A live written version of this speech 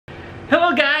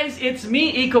Hello guys! It's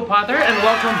me, Ico Potter, and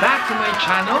welcome back to my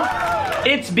channel.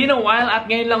 It's been a while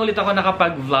at ngayon lang ulit ako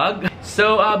nakapag-vlog.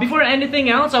 So, before anything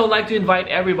else, I would like to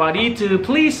invite everybody to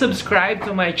please subscribe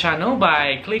to my channel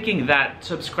by clicking that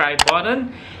subscribe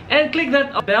button. And click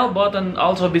that bell button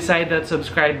also beside that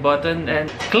subscribe button. And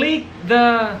click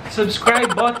the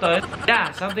subscribe button.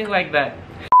 Yeah, something like that.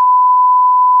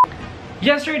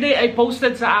 Yesterday, I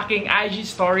posted sa aking IG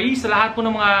story sa lahat po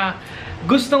ng mga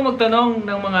gustong magtanong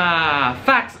ng mga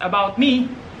facts about me.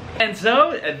 And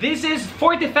so, this is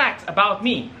 40 facts about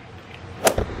me.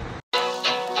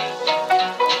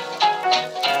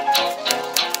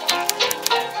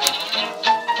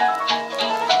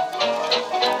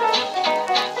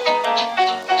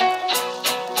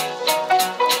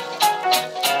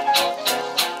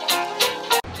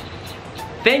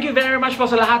 Thank you very much po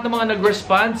sa lahat ng mga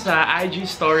nag-respond sa IG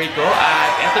story ko.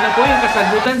 At ito na po yung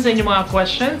kasagutan sa inyong mga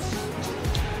questions.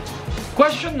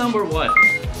 Question number 1.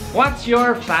 What's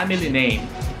your family name?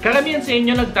 Karamihan sa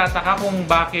inyo nagtataka kung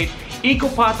bakit Ico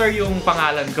Potter yung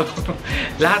pangalan ko.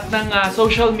 Lahat ng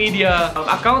social media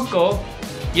account ko,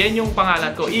 yan yung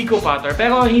pangalan ko, Ico Potter.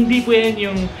 Pero hindi po yan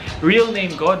yung real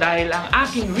name ko dahil ang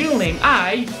aking real name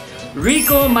ay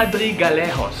Rico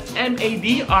Madrigalejos.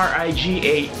 M-A-D-R-I-G-A-L-E-J-O-S.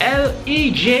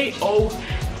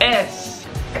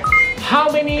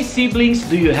 How many siblings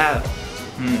do you have?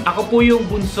 Ako po yung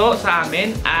bunso sa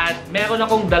amin at meron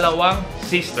akong 2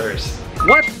 sisters.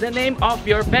 What's the name of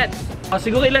your pet?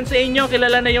 Siguro ilan sa inyo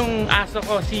kilala na yung aso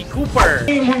ko, si Cooper.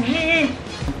 Don't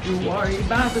you worry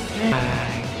about the thing.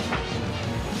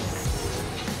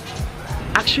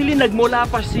 Actually, nagmula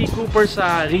pa si Cooper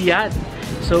sa Riyadh.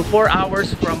 So, 4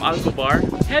 hours from Alcobar.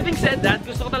 Having said that,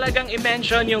 gusto ko talagang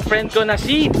i-mention yung friend ko na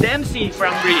si Dempsey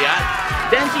from Riyadh.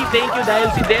 Dempsey, thank you dahil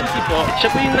si Dempsey po,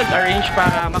 siya po yung nag-arrange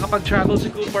para makapag-travel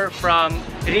si Cooper from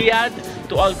Riyadh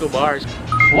to Alcobar.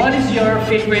 What is your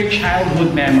favorite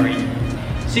childhood memory?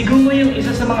 Siguro yung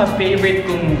isa sa mga favorite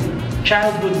kong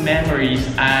childhood memories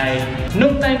ay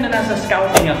nung time na nasa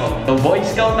scouting ako. So, Boy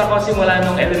Scout ako simula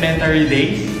nung elementary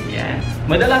days. Yan.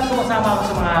 Madalas sumasama ako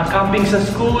sa mga camping sa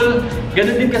school.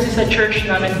 Ganun din kasi sa church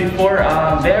namin before,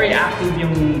 very active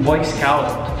yung Boy Scout.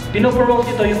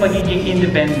 Pinopromote ito yung magiging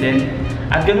independent.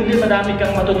 At ganun din madami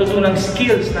kang matututunang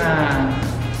skills na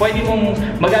pwede mong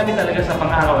magamit talaga sa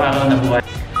pang-araw-araw na buhay.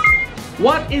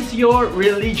 What is your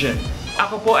religion?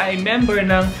 Ako po ay member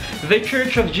ng The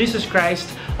Church of Jesus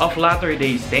Christ of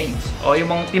Latter-day Saints o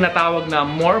yung mga tinatawag na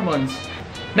Mormons.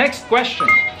 Next question.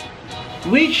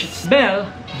 Which smell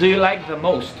do you like the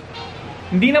most?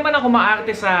 Hindi naman ako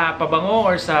maarte sa pabango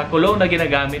or sa cologne na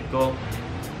ginagamit ko.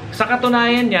 Sa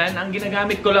katunayan yan, ang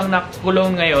ginagamit ko lang na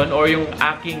cologne ngayon or yung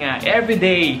aking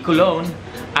everyday cologne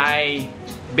ay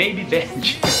Baby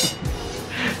Bench.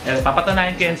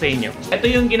 Papatunayan ko yan sa inyo. Ito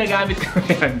yung ginagamit ko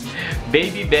ngayon.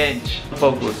 Baby Bench.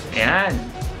 Focus. Ayan.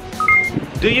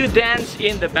 Do you dance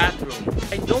in the bathroom?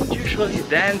 I don't usually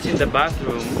dance in the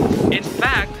bathroom. In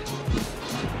fact,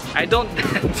 I don't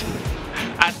dance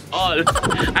at all.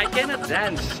 I cannot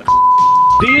dance.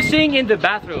 Do you sing in the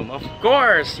bathroom? Of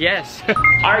course, yes.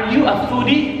 Are you a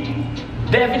foodie?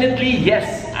 Definitely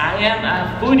yes, I am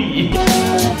a foodie.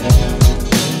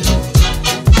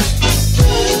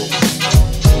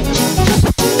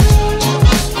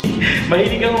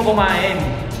 Mahilig kang kumain.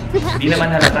 Hindi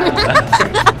naman halata, diba?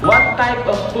 What type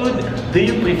of food do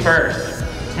you prefer?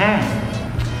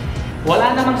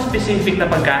 Wala namang specific na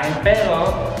pagkain,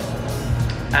 pero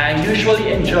I usually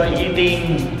enjoy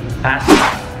eating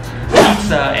pasta,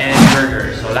 pizza, and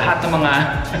burgers. So, lahat ng mga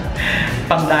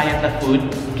pang-diet na food,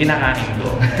 kinakain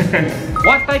ko.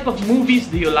 What type of movies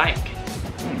do you like?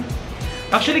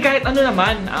 Actually, kahit ano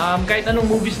naman, kahit anong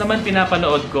movies naman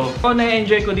pinapanood ko.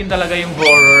 Na-enjoy ko din talaga yung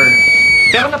horror.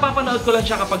 Pero napapanood ko lang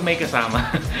siya kapag may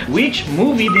kasama. Which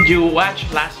movie did you watch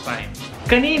last time?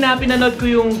 Kanina, pinanood ko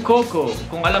yung Coco.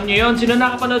 Kung alam niyo yon, sino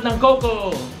nakapanood ng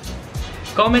Coco?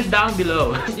 Comment down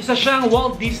below. Isa siyang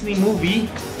Walt Disney movie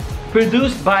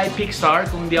produced by Pixar,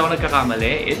 kung hindi ako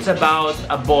nagkakamali. It's about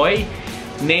a boy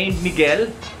named Miguel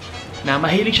na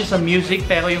mahilig siya sa music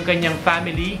pero yung kanyang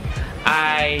family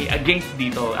ay against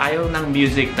dito. Ayaw ng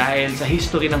music dahil sa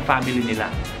history ng family nila.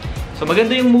 So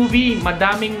maganda yung movie,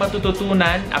 madaming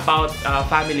matututunan about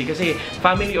family kasi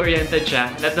family-oriented siya.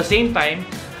 And at the same time,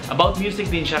 about music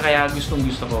din siya kaya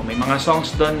gustong-gusto ko. May mga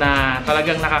songs doon na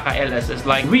talagang nakaka-LS.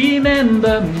 Like,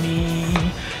 remember me,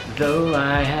 though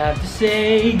I have to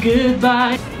say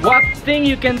goodbye. What thing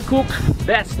you can cook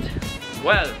best?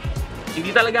 Well,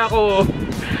 hindi talaga ako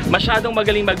masyadong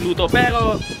magaling magluto.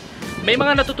 Pero, may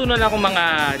mga natutunan akong mga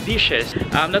dishes.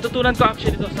 Natutunan ko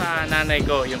actually ito sa nanay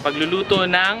ko. Yung pagluluto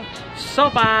ng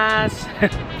sopas.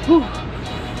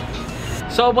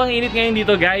 Sobrang init ngayon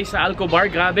dito guys sa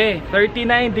Alcobar, grabe.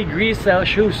 39 degrees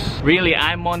Celsius. Really,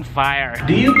 I'm on fire.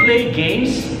 Do you play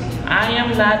games? I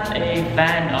am not a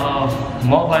fan of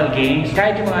mobile games.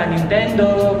 Kahit yung mga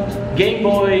Nintendo, Game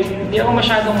Boy, hindi ako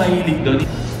masyadong mahilig doon.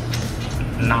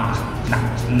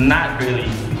 Not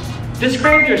really.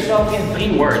 Describe yourself in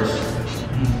 3 words.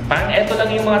 Parang eto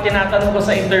lang yung mga tinatanong ko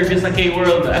sa interviews ng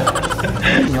K-World.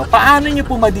 Paano nyo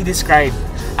po madidescribe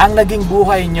ang naging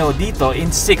buhay nyo dito in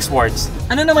 6 words?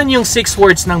 Ano naman yung 6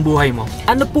 words ng buhay mo?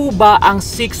 Ano po ba ang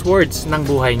 6 words ng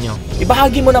buhay nyo?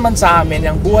 Ibahagi mo naman sa amin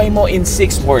ang buhay mo in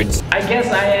 6 words. I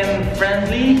guess I am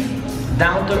friendly,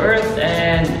 down to earth,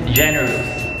 and generous.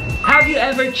 Have you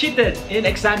ever cheated in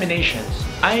examinations?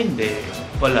 Ay, hindi.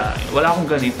 Wala akong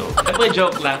ganito. Siyempre,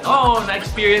 joke lang. Oo,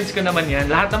 na-experience ko naman yan.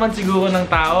 Lahat naman siguro ng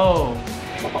tao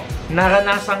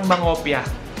naranasang mangopya.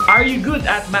 Are you good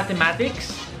at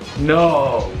mathematics?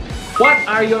 No. What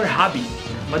are your hobbies?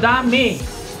 Madami.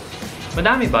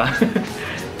 Madami ba?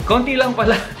 Konti lang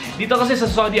pala. Dito kasi sa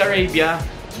Saudi Arabia,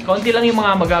 konti lang yung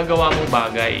mga magagawa mong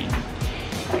bagay.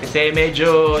 Kasi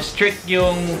medyo strict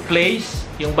yung place,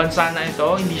 yung bansa na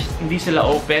ito, hindi sila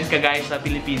open kagaya sa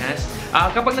Pilipinas.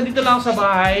 Kapag nandito lang ako sa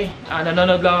bahay,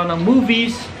 nanonood lang ako ng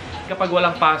movies, kapag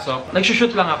walang pasok,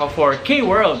 nagsushoot lang ako for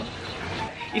K-World.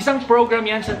 Isang program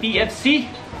yan sa TFC.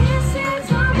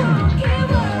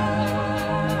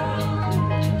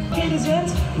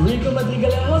 Citizens, Rico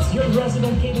Madrigalaos, your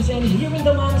resident citizen here in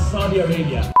Daman, Saudi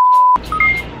Arabia.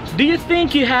 Do you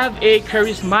think you have a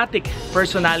charismatic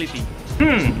personality?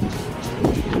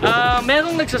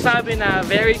 Merong nagsasabi na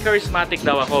very charismatic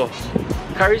daw ako.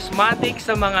 Charismatic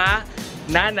sa mga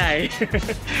nanay.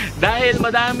 Dahil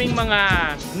madaming mga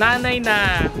nanay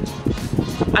na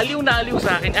aliw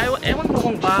sa akin. Ewan ko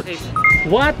kung bakit.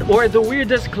 What were the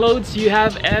weirdest clothes you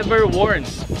have ever worn?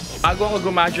 Bago ako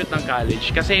graduate ng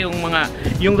college. Kasi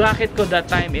yung racket ko that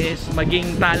time is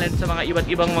maging talent sa mga iba't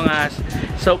ibang mga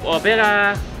soap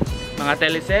opera, mga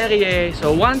teleserye.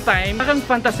 So one time, parang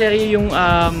fantaserye yung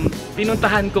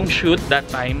pinuntahan kong shoot that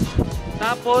time.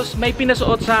 Tapos may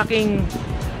pinasuot sa aking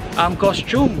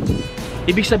costume.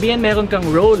 Ibig sabihin meron kang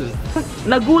role.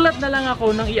 Nagulat na lang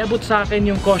ako nang iabot sa akin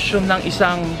yung costume ng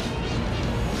isang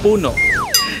puno.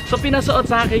 So pinasuot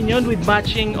sa akin yun with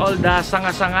matching all the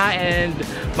sanga-sanga and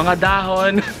mga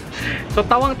dahon. So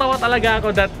tawang-tawa talaga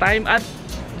ako that time. At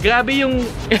grabe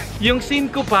yung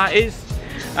scene ko pa is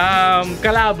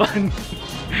kalaban.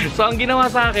 So ang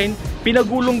ginawa sa akin,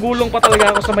 pinagulong-gulong pa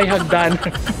talaga ako sa may hagdan.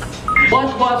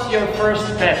 What was your first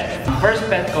pet? First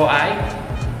pet ko ay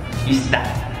isda.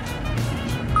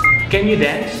 Can you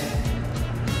dance?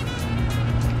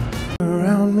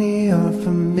 Around me are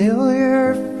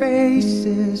familiar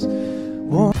faces.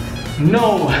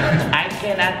 No, I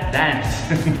cannot dance.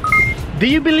 Do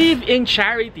you believe in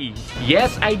charity?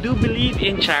 Yes, I do believe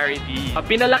in charity.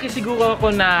 Pinalaki siguro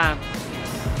ako na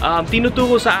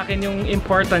tinuturo sa akin yung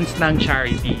importance ng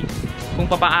charity. Kung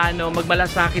papaano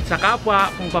magmalasakit sa kapwa,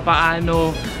 kung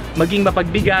papaano maging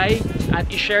mapagbigay at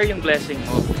i-share yung blessing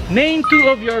mo. Name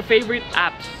 2 of your favorite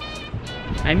apps.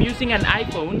 I'm using an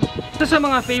iPhone. Isa sa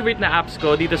mga favorite na apps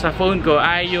ko dito sa phone ko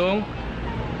ay yung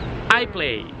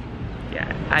iPlay.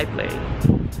 Yan, iPlay.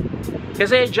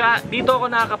 Kasi dito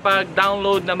ako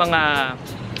nakakapag-download ng mga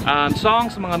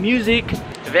songs, mga music.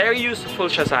 Very useful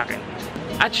siya sa akin.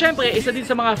 At syempre, isa din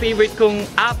sa mga favorite kong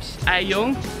apps ay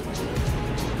yung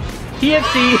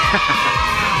TFC.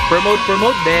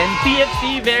 Promote din. TFC,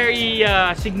 very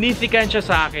significant siya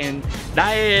sa akin.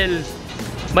 Dahil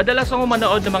madalas ako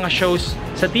manood ng mga shows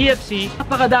sa TFC.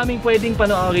 Napakadaming pwedeng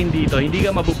panoorin dito. Hindi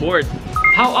ka maboboard.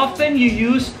 How often you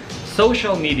use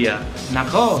social media?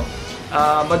 Nako,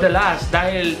 madalas.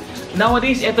 Dahil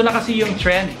nowadays, ito na kasi yung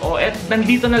trend.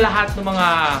 Nandito na lahat ng mga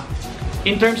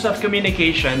in terms of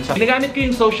communication. So, ginagamit ko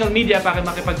yung social media para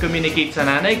makipag-communicate sa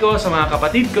nanay ko, sa mga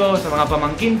kapatid ko, sa mga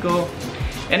pamangkin ko.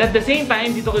 And at the same time,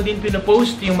 dito ko din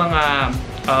pinopost yung mga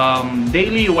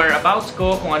daily whereabouts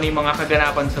ko, kung ano yung mga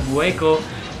kaganapan sa buhay ko,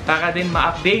 para din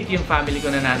ma-update yung family ko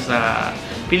na nasa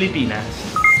Pilipinas.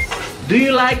 Do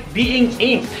you like being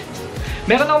inked?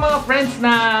 Meron akong mga friends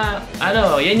na,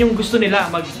 yan yung gusto nila,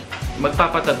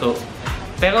 magpapatato.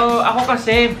 Pero ako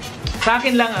kasi, sa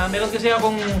akin lang meron kasi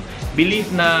akong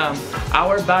belief na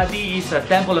our body is a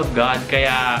temple of God,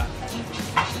 kaya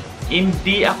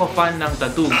hindi ako fan ng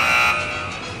tattoo.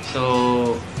 So,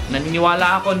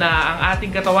 naniniwala ako na ang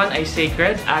ating katawan ay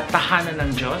sacred at tahanan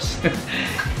ng Diyos.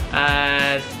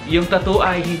 At yung tattoo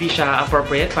ay hindi siya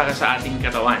appropriate para sa ating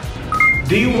katawan.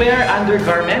 Do you wear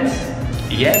undergarments?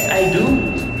 Yes, I do.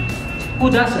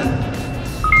 Who doesn't?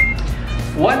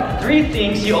 What 3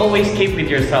 things you always keep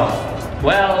with yourself?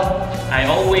 Well, I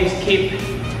always keep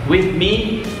with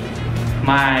me,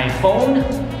 my phone,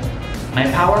 my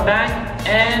power bank,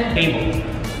 and cable.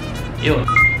 Yun.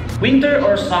 Winter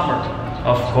or summer?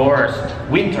 Of course,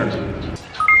 winter.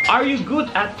 Are you good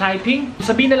at typing?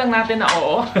 Sabihin na lang natin na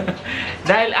oo.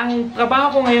 Dahil ang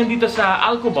trabaho ko ngayon dito sa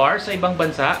Ico Bar sa ibang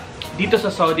bansa, dito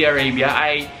sa Saudi Arabia,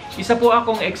 ay isa po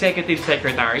akong executive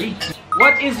secretary.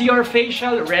 What is your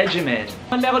facial regimen?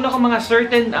 Meron ako mga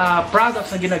certain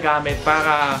products na ginagamit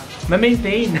para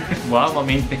ma-maintain. Wow,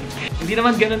 ma-maintain. Hindi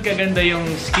naman ganun kaganda yung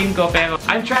skin ko, pero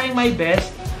I'm trying my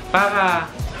best para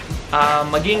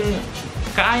maging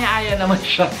kaaya-aya naman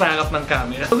siya sa harap ng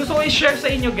camera. So, gusto ko i-share sa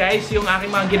inyo guys yung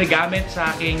aking mga ginagamit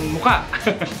sa aking mukha.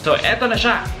 So, eto na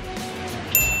siya.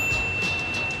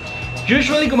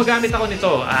 Usually, gumagamit ako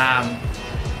nito.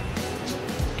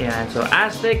 Yan. So,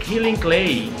 Aztec Healing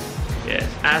Clay. Yes,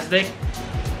 Aztec.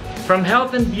 From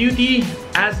Health and Beauty,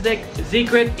 Aztec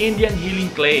Secret Indian Healing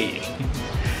Clay.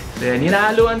 So, yan.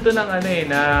 Hinahaluan to ng,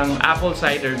 ng apple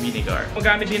cider vinegar.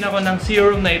 Gumagamit din ako ng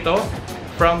serum na ito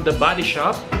from the Body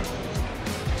Shop.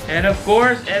 And of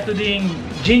course, eto ding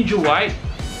Ginger White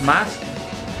Mask.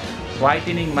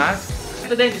 Whitening Mask.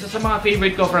 Ito din, isa sa mga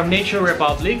favorite ko from Nature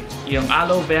Republic, yung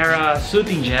Aloe Vera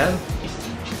Soothing Gel.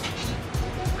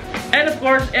 And of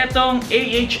course, etong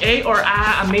AHA or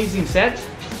AHA Amazing Set.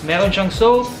 Meron siyang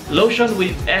soap, lotion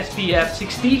with SPF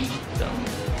 60,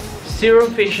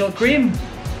 serum facial cream.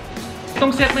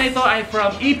 Itong set na ito ay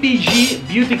from EPG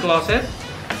Beauty Closet.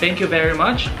 Thank you very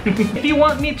much. If you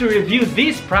want me to review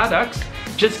these products,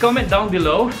 just comment down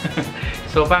below.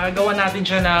 So, para gawa natin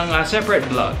siya ng separate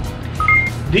vlog.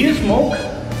 Do you smoke?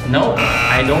 No,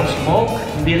 I don't smoke.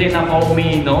 Hindi rin ako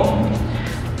umiinom.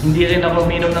 Hindi rin ako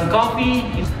umiinom ng coffee.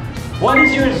 What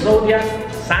is your zodiac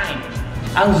sign?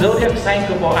 Ang zodiac sign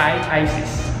ko po ay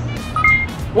Pisces.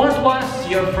 What was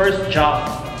your first job?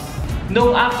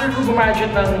 Noong after ko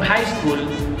graduate ng high school,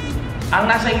 ang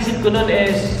nasa isip ko noon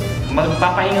is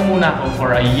magpapahinga muna ako for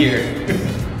a year.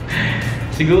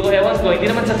 Siguro, ewan ko, hindi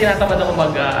naman sa tinatamad ako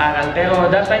mag-aaral. Pero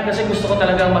that time kasi gusto ko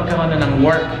talagang magkaroon na ng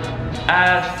work.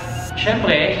 At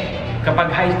syempre,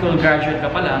 kapag high school graduate ka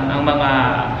pa lang, ang mga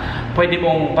pwede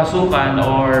mong pasukan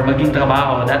or maging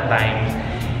trabaho that time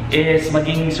is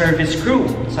maging service crew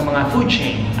sa mga food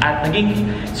chain. At naging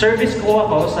service crew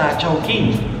ako sa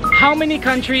Chowking. How many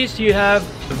countries you have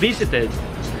visited?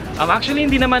 Actually,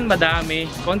 hindi naman madami.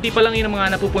 Konti pa lang yung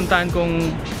mga napupuntahan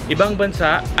kong ibang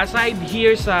bansa. Aside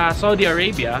here sa Saudi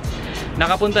Arabia,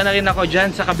 nakapunta na rin ako dyan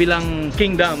sa kabilang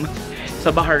kingdom, sa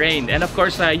Bahrain. And of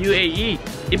course, sa UAE.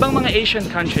 Ibang mga Asian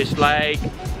countries like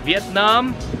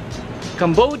Vietnam,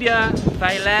 Cambodia,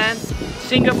 Thailand,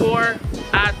 Singapore,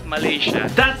 at Malaysia.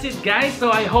 That's it guys.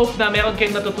 So I hope na meron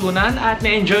kayong natutunan at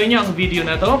na-enjoy nyo ang video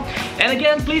na to. And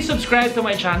again, please subscribe to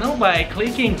my channel by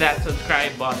clicking that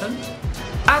subscribe button.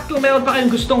 At kung meron pa kayong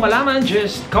gustong malaman,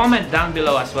 just comment down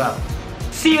below as well.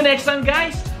 See you next time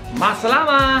guys!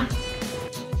 Masalama!